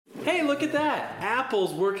look at that.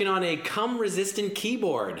 Apple's working on a cum-resistant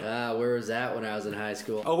keyboard. Where was that when I was in high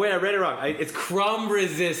school? Oh, wait, I read it wrong. It's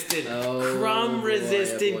crumb-resistant.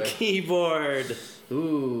 Crumb-resistant keyboard.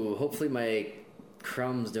 Ooh, hopefully my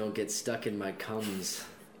crumbs don't get stuck in my cums.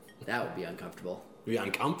 That would be uncomfortable. Be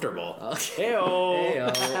uncomfortable. Okay.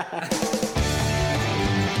 Hey-o.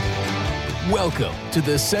 Welcome to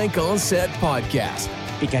the 5 on 7 podcast.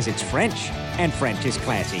 Because it's French, and French is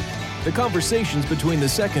classy. The conversations between the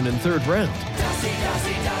second and third round.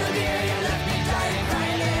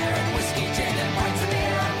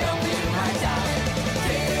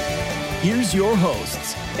 Here's your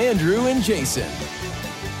hosts, Andrew and Jason.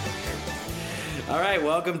 All right,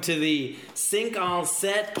 welcome to the 5 on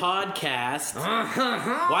 7 podcast.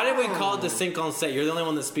 Why did we call it the 5 on 7? You're the only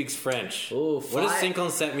one that speaks French. Oh, what does 5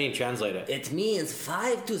 on 7 mean? Translate it. It means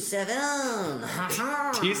 5 to 7.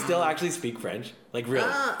 Do you still actually speak French? Like really?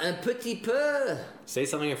 Un petit peu. Say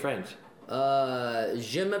something in French.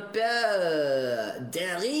 Je m'appelle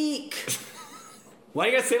Derek. Why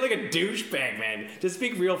you gotta say like a douchebag, man? Just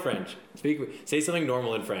speak real French. Say something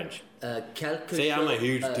normal in French. Say I'm a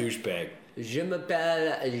huge douchebag. Je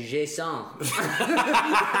m'appelle Jason.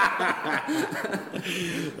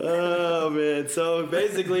 Oh man! So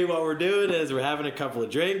basically, what we're doing is we're having a couple of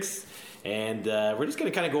drinks, and we're just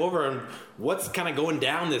gonna kind of go over on what's kind of going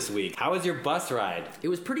down this week. How was your bus ride? It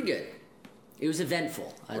was pretty good. It was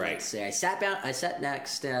eventful. I'd like Right. to say. I sat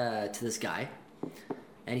next to this guy,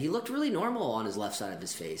 and he looked really normal on his left side of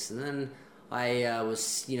his face. And then I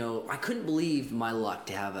I couldn't believe my luck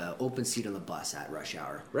to have an open seat on the bus at rush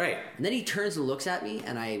hour. Right. And then he turns and looks at me,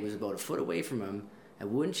 and I was about a foot away from him,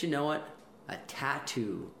 and wouldn't you know it, a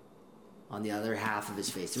tattoo on the other half of his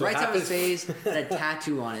face. The So right side half of his his- face had a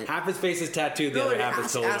tattoo on it. Half his face is tattooed, the other half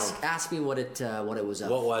is totally normal. Ask me what it was of.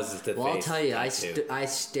 What was the Well, I'll face tell you, tattoo? I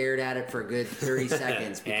stared at it for a good 30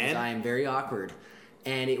 seconds because And? I am very awkward,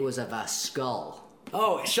 and it was of a skull.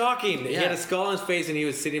 Oh, shocking! He Yeah. had a skull on his face, and he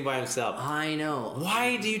was sitting by himself. I know.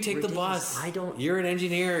 Why do you take the Ridiculous. bus? I don't. You're an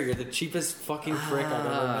engineer. You're the cheapest fucking prick I've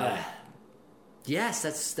ever met. Yes,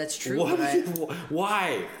 that's true. What? but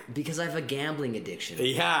Why? because I have a gambling addiction.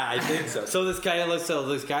 Yeah, I think so. So this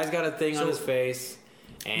guy's got a thing on his face,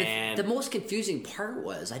 and The most confusing part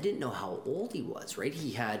was I didn't know how old he was. Right,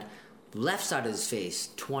 he had left side of his face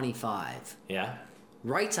 25. yeah.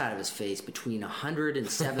 Right side of his face between 100 and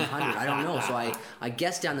 700. I don't know. So I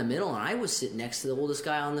guessed down the middle, and I was sitting next to the oldest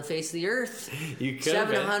guy on the face of the earth. You could have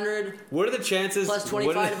been. 700 What are the chances? plus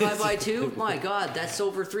 25 divided by 2. My God, that's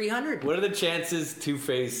over 300. What are the chances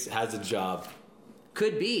Two-Face has a job?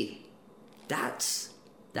 Could be. That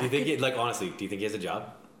Do you think could, honestly, do you think he has a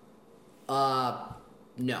job?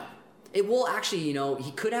 no. It will actually,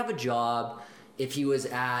 he could have a job if he was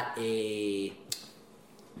at a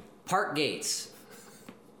Park Gates.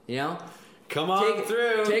 Come on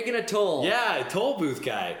through. Taking a toll. Yeah, toll booth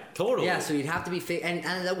guy. Totally. Yeah, so he'd have to be and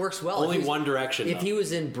that works well. Only If he was- one direction, If though. he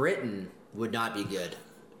was in Britain, would not be good.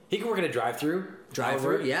 He can work at a drive-through.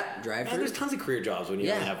 Drive-through, yeah, Yeah, drive-through. there's tons of career jobs when you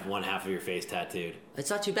Yeah. only have one half of your face tattooed. It's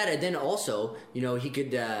not too bad. And then also, he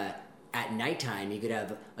could at nighttime he could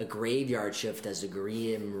have a graveyard shift as a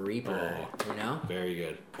Grim Reaper. Very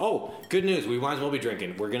good. Oh, good news. We might as well be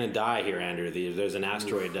drinking. We're going to die here, Andrew. There's an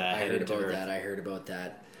asteroid I headed heard to about Earth. that. I heard about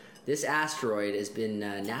that. This asteroid has been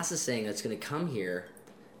NASA saying it's going to come here,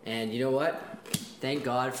 and you know what? Thank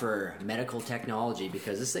God for medical technology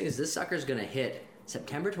because this sucker's going to hit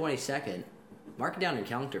September 22nd. Mark it down in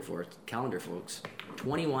calendar, folks.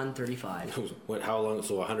 2135. How long?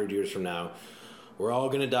 So 100 years from now, we're all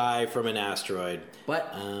going to die from an asteroid.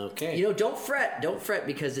 But Okay. don't fret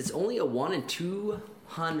because it's only a 1 in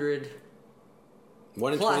 200.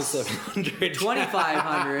 1 in plus 2,700.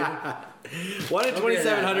 2,500. 1 in Don't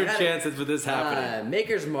 2,700 forget that. chances for this happening.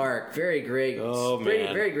 Maker's Mark, very great. Oh,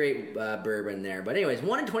 man. Very great bourbon there. But anyways,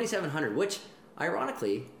 1 in 2,700, which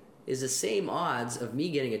ironically is the same odds of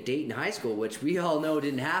me getting a date in high school, which we all know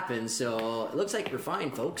didn't happen. So it looks like we're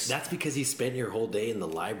fine, folks. That's because you spent your whole day in the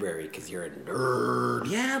library because you're a nerd.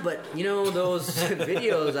 Yeah, but those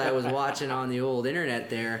videos I was watching on the old internet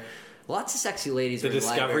there. Lots of sexy ladies. The were in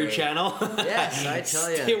Discovery library. Channel? Yes, I tell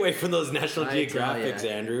you. Stay away from those National I tell Geographics, ya.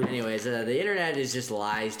 Andrew. Anyways, the internet is just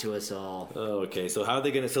lies to us all. Oh, okay, so how are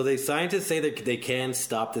they going to... So scientists say that they can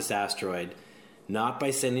stop this asteroid, not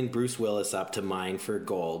by sending Bruce Willis up to mine for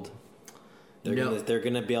gold. They're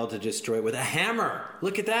gonna be able to destroy it with a hammer.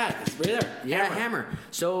 Look at that. It's right there. Yeah, hammer.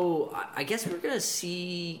 So I guess we're going to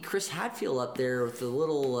see Chris Hadfield up there with the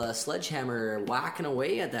little sledgehammer whacking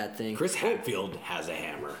away at that thing. Chris Hadfield has a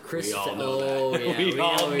hammer. We all know that. Yeah, we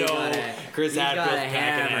all know Chris Hadfield's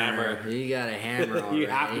packing a hammer. He got a hammer. You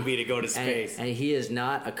have to be to go to space. And he is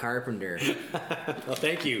not a carpenter. Well,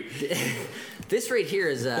 thank you. This right here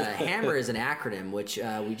is hammer is an acronym, which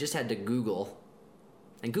we just had to Google.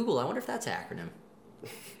 And Google, I wonder if that's an acronym.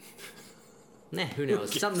 Nah, who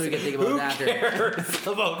knows? Something we can think about after. Who cares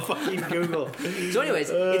about fucking Google? So anyways,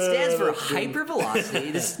 it stands for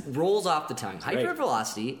hypervelocity. This rolls off the tongue.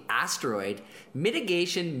 Hypervelocity asteroid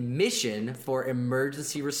mitigation mission for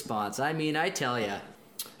emergency response. I mean, I tell ya.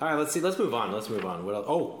 All right, let's see. Let's move on. What else?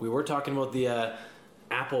 Oh, we were talking about the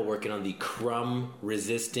Apple working on the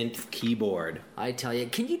crumb-resistant keyboard. I tell ya.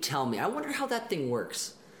 Can you tell me? I wonder how that thing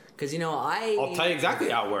works. Because, I'll tell you exactly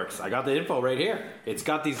how it works. I got the info right here. It's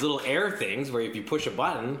got these little air things where if you push a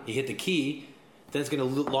button, you hit the key, then it's going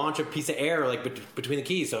to launch a piece of air between the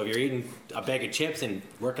keys. So if you're eating a bag of chips and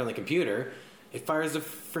working on the computer, it fires the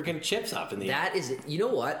freaking chips up in the air. That is, you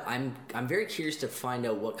know what? I'm very curious to find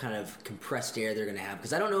out what kind of compressed air they're going to have.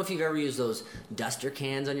 Because I don't know if you've ever used those duster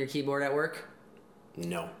cans on your keyboard at work.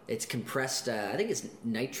 No. It's compressed, I think it's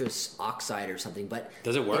nitrous oxide or something, but...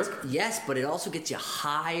 Does it work? Yes, but it also gets you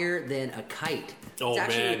higher than a kite. Oh,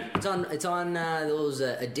 man. It's on those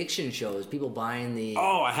addiction shows, people buying the...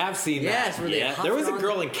 Oh, I have seen that. Yes, there was a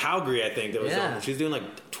girl in Calgary, I think, that was on. She was doing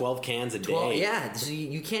 12 cans a day. Yeah, so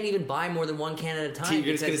you can't even buy more than one can at a time.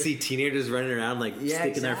 You're just going to see teenagers running around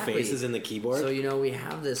sticking their faces in the keyboard. So, we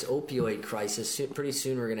have this opioid crisis. Pretty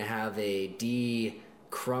soon we're going to have a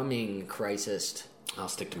de-crumbing crisis. I'll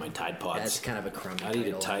stick to my Tide Pods. That's kind of a crummy I need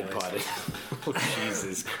a Tide Pod. Oh,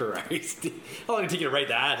 Jesus Christ. How long did it take you to write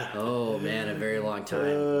that? Oh, man, a very long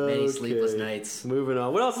time. Many sleepless nights. Moving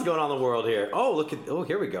on. What else is going on in the world here? Oh,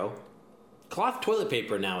 here we go. Cloth toilet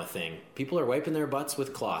paper now a thing. People are wiping their butts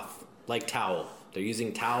with cloth, like towel. They're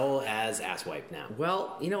using towel as ass wipe now.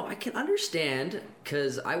 Well, I can understand,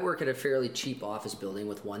 because I work at a fairly cheap office building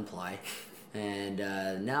with one ply,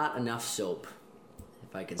 and not enough soap,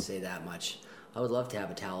 if I can say that much. I would love to have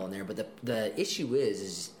a towel in there, but the issue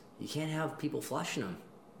is you can't have people flushing them.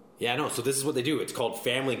 Yeah, no. So this is what they do. It's called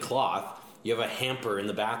family cloth. You have a hamper in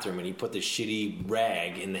the bathroom, and you put this shitty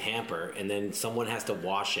rag in the hamper, and then someone has to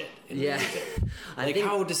wash it. And use it. I think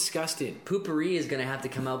how disgusting. Poopery is going to have to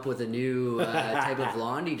come up with a new type of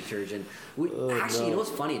laundry detergent. You know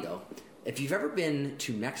what's funny though? If you've ever been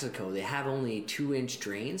to Mexico, they have only 2-inch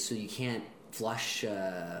drains, so you can't flush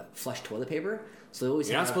toilet paper. So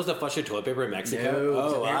you're not supposed to flush your toilet paper in Mexico?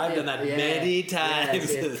 No, I've done that many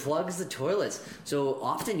times. It plugs the toilets. So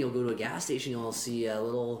often you'll go to a gas station, you'll see a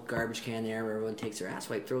little garbage can there where everyone takes their ass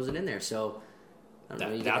wipe, throws it in there. So I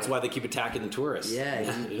don't know, that's why they keep attacking the tourists. Yeah.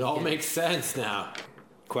 It all makes sense now.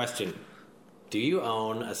 Question. Do you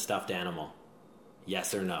own a stuffed animal?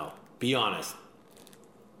 Yes or no? Be honest.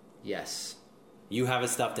 Yes. You have a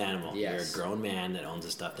stuffed animal. Yes. You're a grown man that owns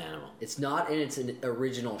a stuffed animal. It's not in its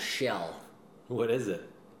original shell. What is it?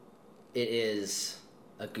 It is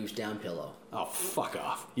a goose down pillow. Oh, fuck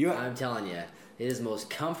off. I'm telling you, it is the most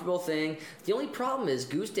comfortable thing. The only problem is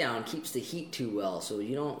goose down keeps the heat too well, so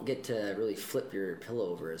you don't get to really flip your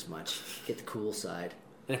pillow over as much. Get the cool side.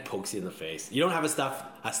 And it pokes you in the face. You don't have a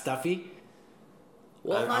stuffy?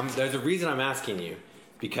 Well, there's a reason I'm asking you.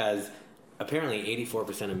 Because apparently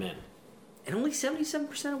 84% of men. And only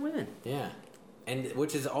 77% of women. Yeah. And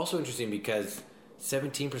which is also interesting because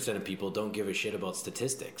 17% of people don't give a shit about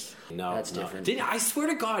statistics. No, that's different. I swear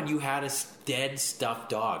to God, you had a dead stuffed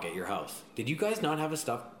dog at your house. Did you guys not have a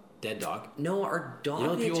stuffed dead dog? No, our dog. You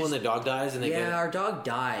know people when the dog dies and they get our dog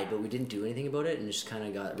died, but we didn't do anything about it and just kind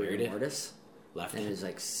of got rigor mortis. Left and it was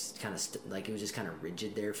it was just kind of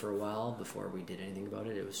rigid there for a while before we did anything about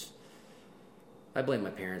it. It was. I blame my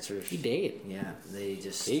parents. He did. Yeah, they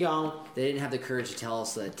just. He gone. They didn't have the courage to tell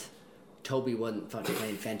us that Toby wasn't fucking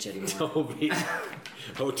playing fetch anymore. Toby.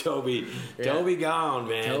 Oh, Toby. Yeah. Toby gone,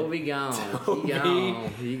 man. Toby gone. Toby.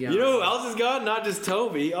 He gone. You know who else is gone? Not just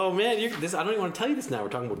Toby. Oh, man. I don't even want to tell you this now. We're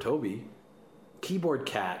talking about Toby. Keyboard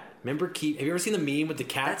cat. Remember have you ever seen the meme with the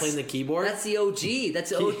cat playing the keyboard? That's the OG.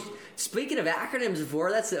 That's OG. Speaking of acronyms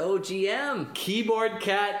before, that's the OGM. Keyboard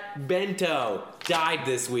cat Bento died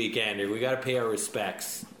this weekend. We got to pay our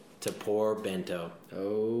respects to poor Bento.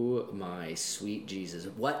 Oh my sweet Jesus.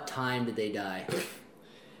 What time did they die?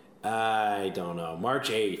 I don't know. March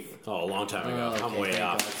 8th. Oh, a long time ago. Okay, I'm way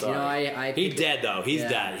off. He's dead though. He's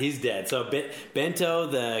dead. He's dead. So Bento,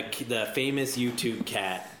 the famous YouTube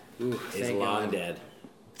cat, is long dead.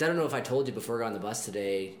 I don't know if I told you before I got on the bus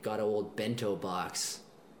today, got an old bento box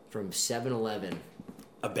from 7-Eleven.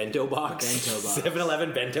 A bento box? A bento box.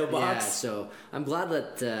 7-Eleven bento box? Yeah, so I'm glad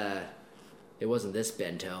that it wasn't this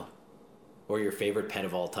bento. Or your favorite pet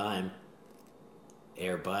of all time,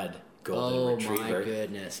 Air Bud. Golden Retriever. Oh my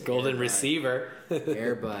goodness. Golden Receiver.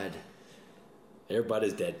 Air Bud. Air Bud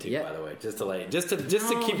is dead too, Yep. by the way. Just to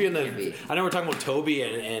keep you in can't the. be. I know we're talking about Toby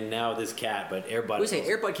and now this cat, but Air Bud. I would say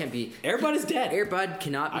Air Bud can't be. Air Bud is dead. Air Bud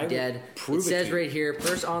cannot I be will dead. prove It it says to you. right here,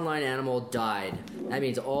 first online animal died. That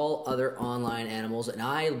means all other online animals. And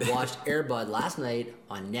I watched Air Bud last night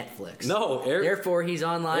on Netflix. No, Therefore, he's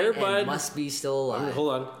online Air Bud- and must be still alive.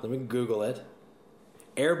 Hold on, let me Google it.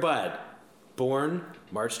 Air Bud, born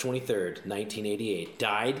March 23rd, 1988,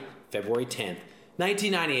 died February 10th,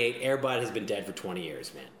 1998. Air Bud has been dead for 20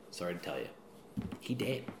 years, man. Sorry to tell you, he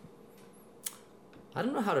dead. I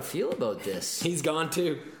don't know how to feel about this. He's gone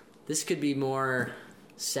too. This could be more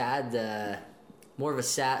sad. More of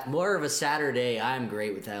a Saturday. I'm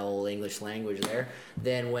great with that old English language there.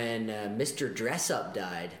 Than when Mr. Dressup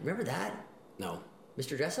died. Remember that? No.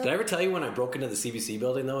 Mr. Dressup? Did I ever tell you when I broke into the CBC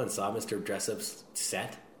building though and saw Mr. Dressup's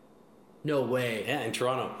set? No way. Yeah, in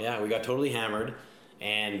Toronto. Yeah, we got totally hammered,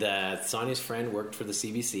 and Sonia's friend worked for the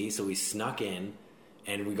CBC, so we snuck in,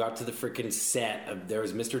 and we got to the freaking set. There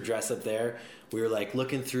was Mr. Dressup there. We were like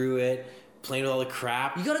looking through it, playing with all the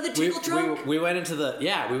crap. You got to the tickle trunk? We went into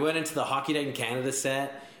the Hockey Night in Canada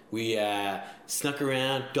set. We snuck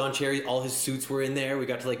around. Don Cherry, all his suits were in there. We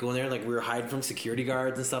got to like go in there, like we were hiding from security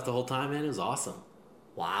guards and stuff the whole time. Man, it was awesome.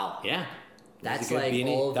 Wow. Yeah. That's That was a good like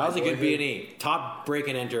B&E. all of That was my a good boyhood. B&E. Top break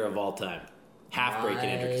and enter of all time. Half break and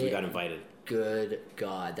enter because we got invited. Good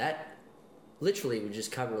God. That literally would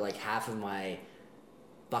just cover like half of my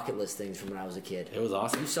bucket list things from when I was a kid. It was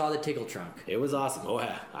awesome. You saw the tickle trunk. It was awesome. Oh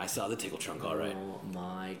yeah, I saw the tickle trunk. All right, Oh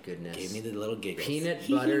my goodness. gave me the little giggles. Peanut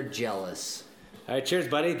butter jealous. All right, cheers,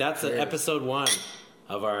 buddy. That's Cheers. episode 1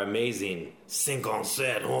 of our amazing 5 on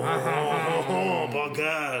 7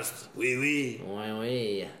 podcast. Oui, oui. Oui,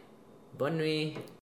 oui. Bonne nuit.